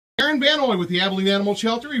Aaron Vannoy with the Abilene Animal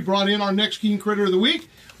Shelter. He brought in our next keen critter of the week.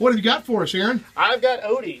 What have you got for us, Aaron? I've got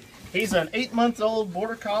Odie. He's an 8-month-old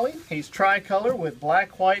border collie. He's tricolor with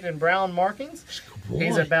black, white, and brown markings. Boy.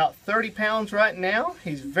 He's about 30 pounds right now.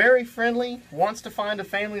 He's very friendly, wants to find a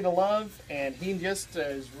family to love, and he just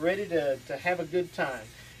is ready to have a good time.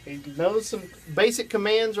 He knows some basic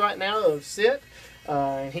commands right now of sit.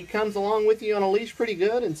 And he comes along with you on a leash pretty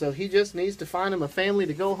good, and so he just needs to find him a family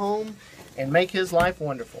to go home and make his life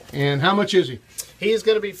wonderful. And how much is he? He's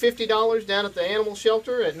going to be $50 down at the animal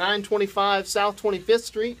shelter at 925 South 25th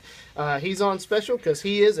Street. He's on special because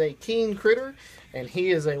he is a keen critter, and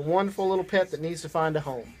he is a wonderful little pet that needs to find a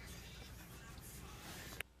home.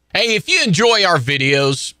 Hey, if you enjoy our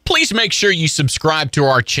videos, please make sure you subscribe to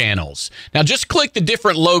our channels. Now, just click the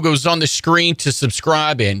different logos on the screen to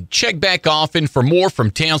subscribe and check back often for more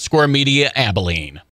from Town Square Media Abilene.